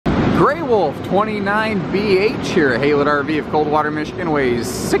Gray Wolf 29BH here at Haylett RV of Coldwater, Michigan, weighs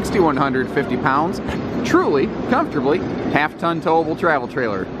 6,150 pounds. Truly, comfortably, half-ton towable travel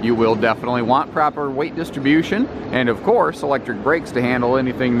trailer. You will definitely want proper weight distribution and, of course, electric brakes to handle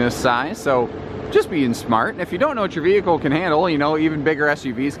anything this size. So just being smart. And if you don't know what your vehicle can handle, you know, even bigger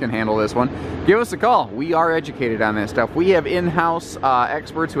SUVs can handle this one, give us a call. We are educated on that stuff. We have in-house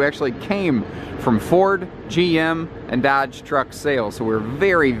experts who actually came from Ford, GM, and Dodge truck sales. So we're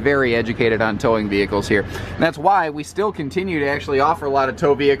very, very educated on towing vehicles here. And that's why we still continue to actually offer a lot of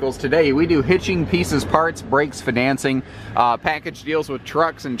tow vehicles today. We do hitching, pieces, parts, brakes, financing, package deals with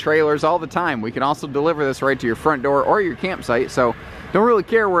trucks and trailers all the time. We can also deliver this right to your front door or your campsite. So don't really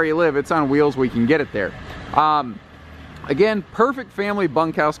care where you live. It's on wheels. We can get it there. Again, perfect family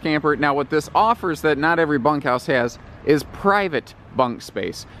bunkhouse camper. Now what this offers that not every bunkhouse has is private bunk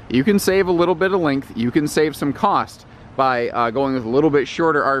space. You can save a little bit of length. You can save some cost by going with a little bit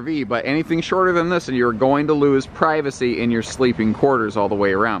shorter RV, but anything shorter than this and you're going to lose privacy in your sleeping quarters all the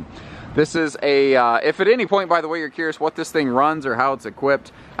way around. This is a, if at any point, by the way, you're curious what this thing runs or how it's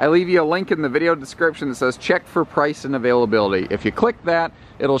equipped, I leave you a link in the video description that says check for price and availability. If you click that,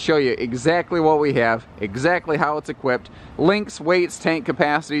 it'll show you exactly what we have, exactly how it's equipped, links, weights, tank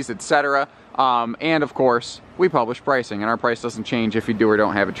capacities, etc. And of course, we publish pricing, and our price doesn't change if you do or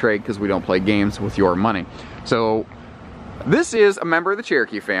don't have a trade because we don't play games with your money. So this is a member of the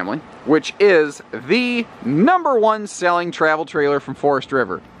Cherokee family, which is the #1 selling travel trailer from Forest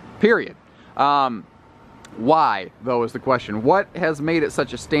River. Period. Why, though, is the question. What has made it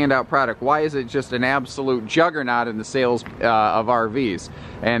such a standout product? Why is it just an absolute juggernaut in the sales of RVs?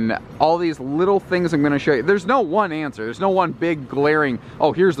 And all these little things I'm going to show you. There's no one answer. There's no one big glaring,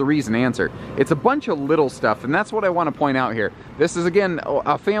 oh, here's the reason answer. It's a bunch of little stuff, and that's what I want to point out here. This is, again,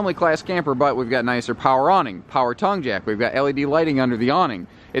 a family class camper, but we've got nicer power awning, power tongue jack. We've got LED lighting under the awning.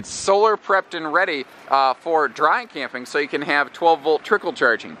 It's solar prepped and ready for dry camping, so you can have 12-volt trickle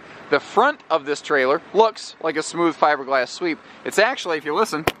charging. The front of this trailer looks like a smooth fiberglass sweep. It's actually, if you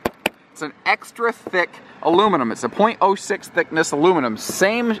listen, it's an extra thick aluminum. It's a 0.06 thickness aluminum,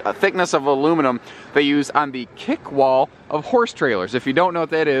 same thickness of aluminum they use on the kick wall of horse trailers. If you don't know what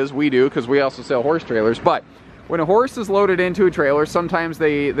that is, we do, because we also sell horse trailers. But when a horse is loaded into a trailer, sometimes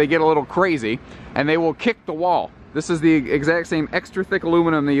they get a little crazy and they will kick the wall. This is the exact same extra thick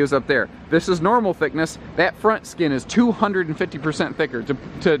aluminum they use up there. This is normal thickness. That front skin is 250% thicker.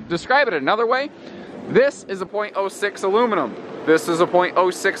 To describe it another way, this is a 0.06 aluminum. This is a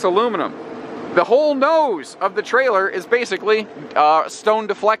 0.06 aluminum. The whole nose of the trailer is basically stone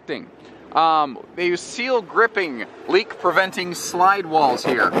deflecting. They use seal gripping, leak preventing slide walls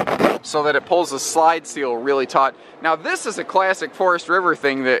here so that it pulls the slide seal really taut. Now this is a classic Forest River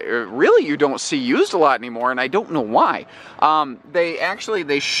thing that really you don't see used a lot anymore, and I don't know why.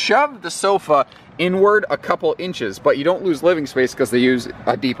 They shove the sofa inward a couple inches, but you don't lose living space because they use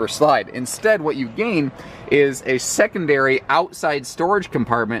a deeper slide. Instead, what you gain is a secondary outside storage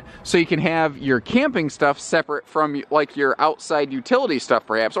compartment, so you can have your camping stuff separate from like your outside utility stuff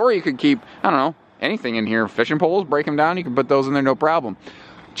perhaps, or you could keep, I don't know, anything in here. Fishing poles, break them down, you can put those in there, no problem.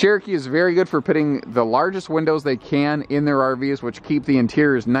 Cherokee is very good for putting the largest windows they can in their RVs, which keep the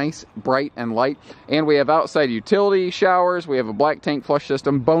interiors nice, bright, and light. And we have outside utility showers. We have a black tank flush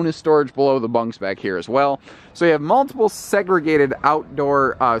system, bonus storage below the bunks back here as well. So you have multiple segregated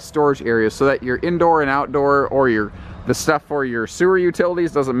outdoor storage areas so that your indoor and outdoor, or the stuff for your sewer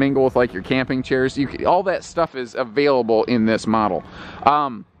utilities doesn't mingle with like your camping chairs. All that stuff is available in this model.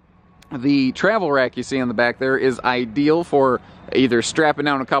 The travel rack you see on the back there is ideal for either strapping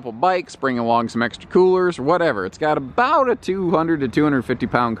down a couple bikes, bringing along some extra coolers, or whatever. It's got about a 200 to 250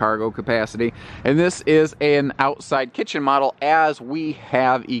 pound cargo capacity, and this is an outside kitchen model as we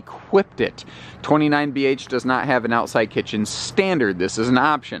have equipped it. 29BH does not have an outside kitchen standard. This is an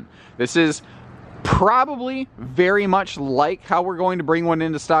option. This is probably very much like how we're going to bring one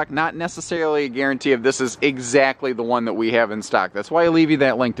into stock, not necessarily a guarantee of this is exactly the one that we have in stock. That's why I leave you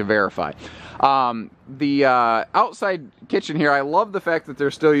that link to verify. The outside kitchen here, I love the fact that they're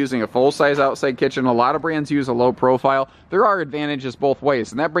still using a full-size outside kitchen. A lot of brands use a low profile. There are advantages both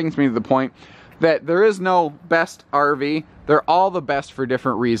ways, and that brings me to the point that there is no best RV. They're all the best for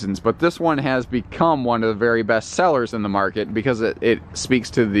different reasons, but this one has become one of the very best sellers in the market because it speaks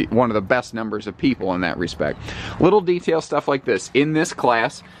to one of the best numbers of people in that respect. Little detail stuff like this. In this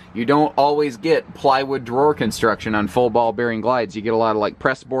class, you don't always get plywood drawer construction on full ball bearing glides. You get a lot of like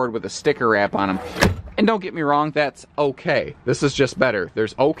press board with a sticker wrap on them. And don't get me wrong, that's okay. This is just better.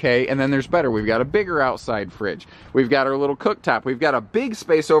 There's okay, and then there's better. We've got a bigger outside fridge. We've got our little cooktop. We've got a big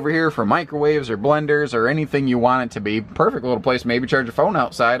space over here for microwaves or blenders or anything you want it to be. Perfect little place to maybe charge your phone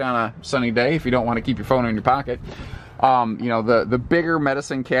outside on a sunny day if you don't want to keep your phone in your pocket. You know, the bigger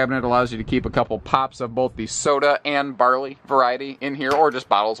medicine cabinet allows you to keep a couple pops of both the soda and barley variety in here, or just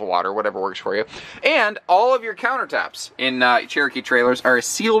bottles of water, whatever works for you. And all of your countertops in Cherokee trailers are a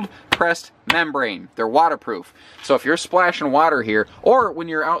sealed pressed membrane. They're waterproof. So if you're splashing water here, or when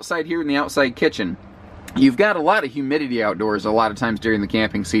you're outside here in the outside kitchen, you've got a lot of humidity outdoors a lot of times during the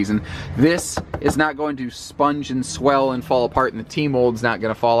camping season. This is not going to sponge and swell and fall apart, and the T-mold's not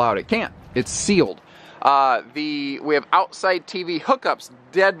going to fall out. It can't. It's sealed. We have outside TV hookups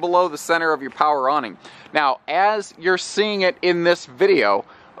dead below the center of your power awning. Now, as you're seeing it in this video,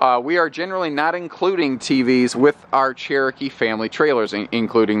 we are generally not including TVs with our Cherokee family trailers,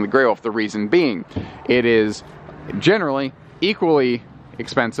 including the Grey Wolf. The reason being, it is generally equally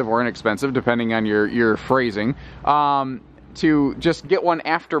expensive or inexpensive, depending on your phrasing, to just get one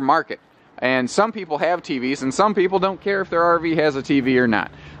aftermarket. And some people have TVs, and some people don't care if their RV has a TV or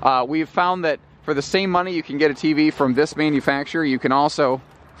not. We've found that for the same money you can get a TV from this manufacturer, you can also,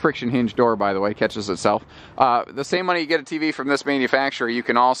 friction hinge door by the way, catches itself. The same money you get a TV from this manufacturer, you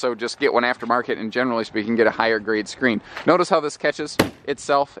can also just get one aftermarket and generally speaking get a higher grade screen. Notice how this catches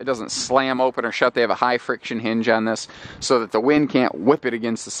itself. It doesn't slam open or shut. They have a high friction hinge on this so that the wind can't whip it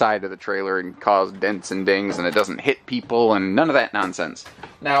against the side of the trailer and cause dents and dings, and it doesn't hit people and none of that nonsense.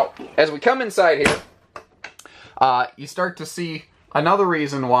 Now, as we come inside here, you start to see another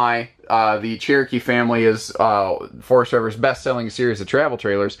reason why the Cherokee family is Forest River's best-selling series of travel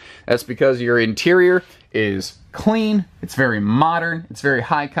trailers. That's because your interior is clean, it's very modern, it's very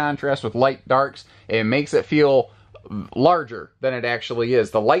high contrast with light darks. It makes it feel larger than it actually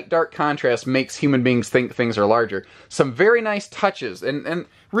is. The light-dark contrast makes human beings think things are larger. Some very nice touches, and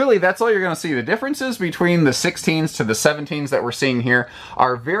really that's all you're going to see. The differences between the 16s to the 17s that we're seeing here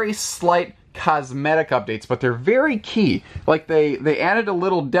are very slight cosmetic updates, but they're very key. Like they added a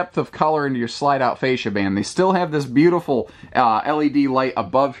little depth of color into your slide out fascia band. They still have this beautiful LED light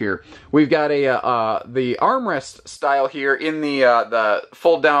above here. We've got the armrest style here in the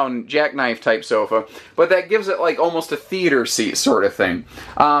fold down jackknife type sofa, but that gives it like almost a theater seat sort of thing.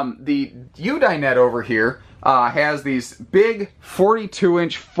 The U-dinette over here has these big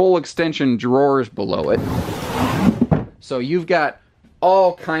 42-inch full extension drawers below it. So you've got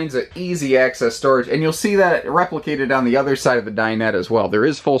all kinds of easy access storage, and you'll see that replicated on the other side of the dinette as well. There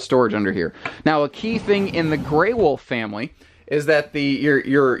is full storage under here. Now, a key thing in the Grey Wolf family is that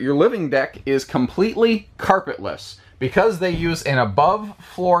your living deck is completely carpetless. Because they use an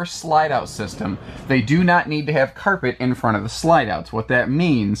above-floor slide-out system, they do not need to have carpet in front of the slide-outs. What that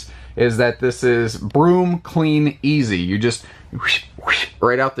means is that this is broom clean easy. You just whoosh, whoosh,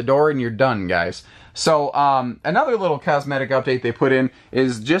 right out the door and you're done, guys. So another little cosmetic update they put in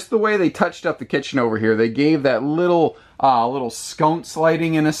is just the way they touched up the kitchen over here. They gave that little sconce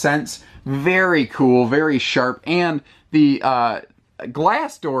lighting in a sense. Very cool, very sharp, and the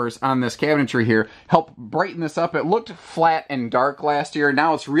glass doors on this cabinetry here help brighten this up. It looked flat and dark last year.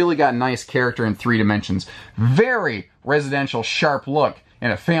 Now it's really got nice character in 3 dimensions. Very residential, sharp look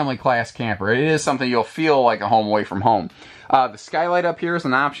in a family class camper. It is something you'll feel like a home away from home. The skylight up here is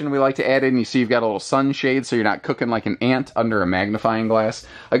an option we like to add in. You see you've got a little sunshade so you're not cooking like an ant under a magnifying glass.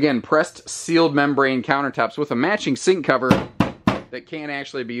 Again, pressed sealed membrane countertops with a matching sink cover that can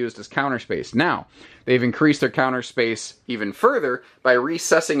actually be used as counter space. Now, they've increased their counter space even further by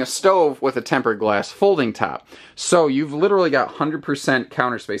recessing a stove with a tempered glass folding top. So you've literally got 100%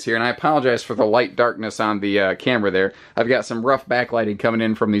 counter space here, and I apologize for the light darkness on the camera there. I've got some rough backlighting coming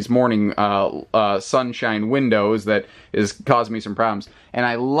in from these morning sunshine windows that is causing me some problems. And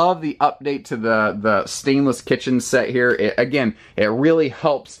I love the update to the stainless kitchen set here. Again, it really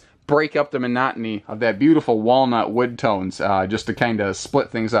helps break up the monotony of that beautiful walnut wood tones, just to kind of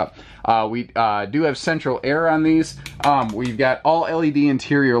split things up. We do have central air on these. We've got all LED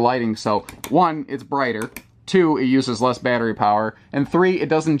interior lighting, so 1, it's brighter, 2, it uses less battery power, and 3, it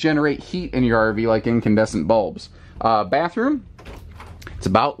doesn't generate heat in your RV like incandescent bulbs. Bathroom, it's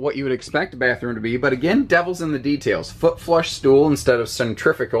about what you would expect a bathroom to be, but again, devil's in the details. Foot flush stool instead of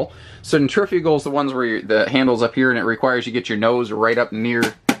centrifugal. Centrifugal is the ones where the handle's up here and it requires you get your nose right up near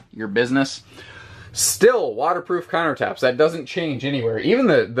your business. Still waterproof countertops. That doesn't change anywhere. Even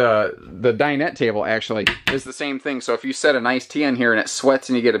the dinette table actually is the same thing. So if you set an iced tea in here and it sweats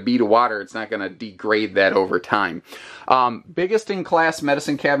and you get a bead of water, it's not going to degrade that over time. Biggest in class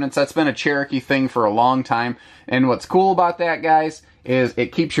medicine cabinets. That's been a Cherokee thing for a long time. And what's cool about that, guys, is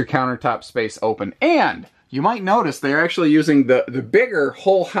it keeps your countertop space open. And you might notice they're actually using the bigger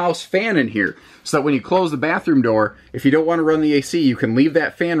whole house fan in here, so that when you close the bathroom door, if you don't want to run the AC, you can leave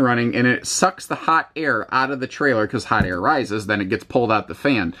that fan running and it sucks the hot air out of the trailer, because hot air rises, then it gets pulled out the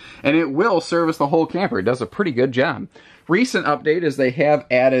fan. And it will service the whole camper. It does a pretty good job. Recent update is they have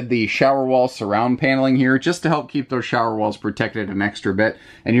added the shower wall surround paneling here just to help keep those shower walls protected an extra bit,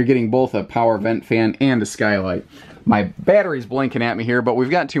 and you're getting both a power vent fan and a skylight. My battery's blinking at me here, but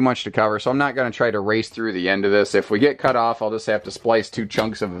we've got too much to cover, so I'm not going to try to race through the end of this. If we get cut off, I'll just have to splice 2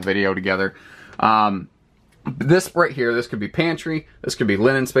 chunks of a video together. This right here, this could be pantry, this could be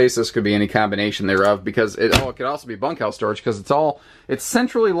linen space, this could be any combination thereof, because it could also be bunkhouse storage, because it's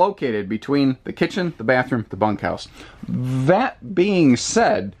centrally located between the kitchen, the bathroom, the bunkhouse. That being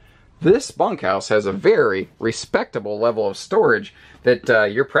said, this bunkhouse has a very respectable level of storage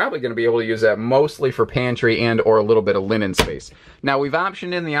that you're probably going to be able to use that mostly for pantry and or a little bit of linen space. Now, we've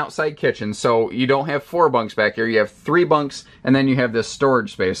optioned in the outside kitchen, so you don't have 4 bunks back here. You have 3 bunks, and then you have this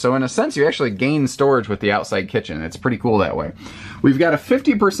storage space. So in a sense, you actually gain storage with the outside kitchen. It's pretty cool that way. We've got a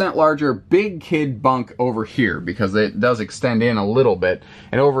 50% larger big kid bunk over here, because it does extend in a little bit.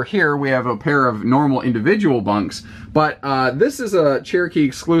 And over here, we have a pair of normal individual bunks. But this is a Cherokee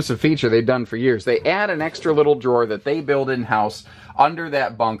exclusive feature they've done for years. They add an extra little drawer that they build in-house under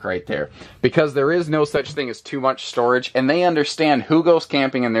that bunk right there, because there is no such thing as too much storage, and they understand who goes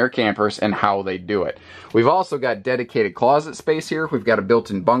camping in their campers and how they do it. We've also got dedicated closet space here. We've got a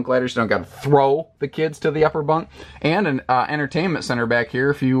built-in bunk ladder, so you don't got to throw the kids to the upper bunk, and an entertainment center back here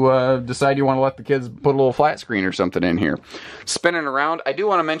if you decide you want to let the kids put a little flat screen or something in here. Spinning around, I do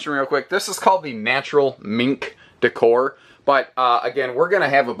want to mention real quick, this is called the Natural Mink Decor. But again, we're going to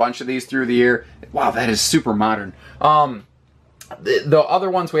have a bunch of these through the year. Wow, that is super modern. The other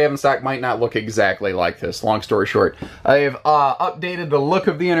ones we have in stock might not look exactly like this, long story short. I've updated the look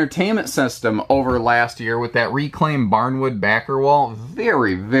of the entertainment system over last year with that reclaimed barnwood backer wall.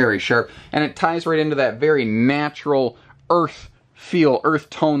 Very, very sharp. And it ties right into that very natural earth feel, earth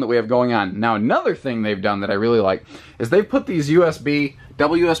tone that we have going on. Now, another thing they've done that I really like is they've put these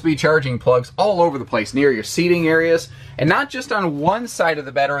WSB charging plugs all over the place near your seating areas, and not just on one side of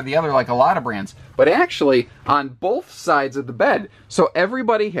the bed or the other like a lot of brands, but actually on both sides of the bed. So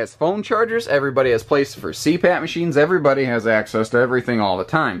everybody has phone chargers, everybody has places for CPAP machines, everybody has access to everything all the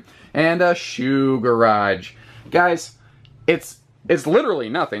time. And a shoe garage. Guys, it's literally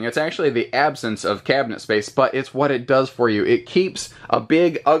nothing. It's actually the absence of cabinet space, but it's what it does for you. It keeps a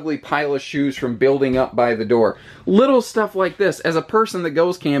big, ugly pile of shoes from building up by the door. Little stuff like this. As a person that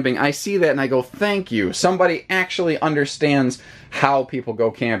goes camping, I see that and I go, thank you. Somebody actually understands how people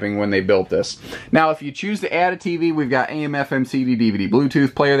go camping when they built this. Now, if you choose to add a TV, we've got AM, FM, CD, DVD,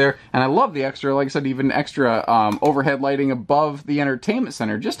 Bluetooth player there, and I love the extra, like I said, even extra overhead lighting above the entertainment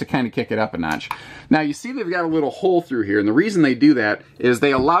center just to kind of kick it up a notch. Now, you see they've got a little hole through here, and the reason they do that is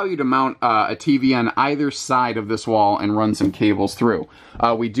they allow you to mount a TV on either side of this wall and run some cables through.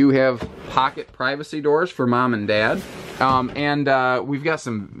 We do have pocket privacy doors for mom and dad, and we've got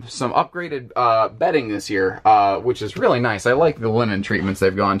some upgraded bedding this year, which is really nice. I like the linen treatments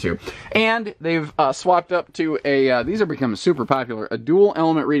they've gone to. And they've swapped up to a, these are becoming super popular, a dual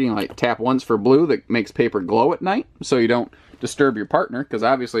element reading light. Tap once for blue that makes paper glow at night, so you don't disturb your partner, because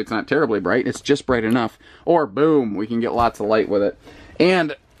obviously it's not terribly bright, it's just bright enough. Or boom, we can get lots of light with it.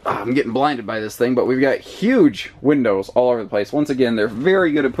 And I'm getting blinded by this thing, but we've got huge windows all over the place. Once again, they're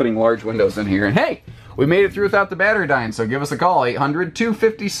very good at putting large windows in here. And hey, we made it through without the battery dying, so give us a call,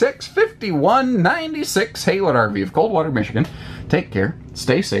 800-256-5196, Haylett RV of Coldwater, Michigan. Take care,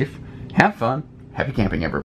 stay safe, have fun, happy camping, everybody.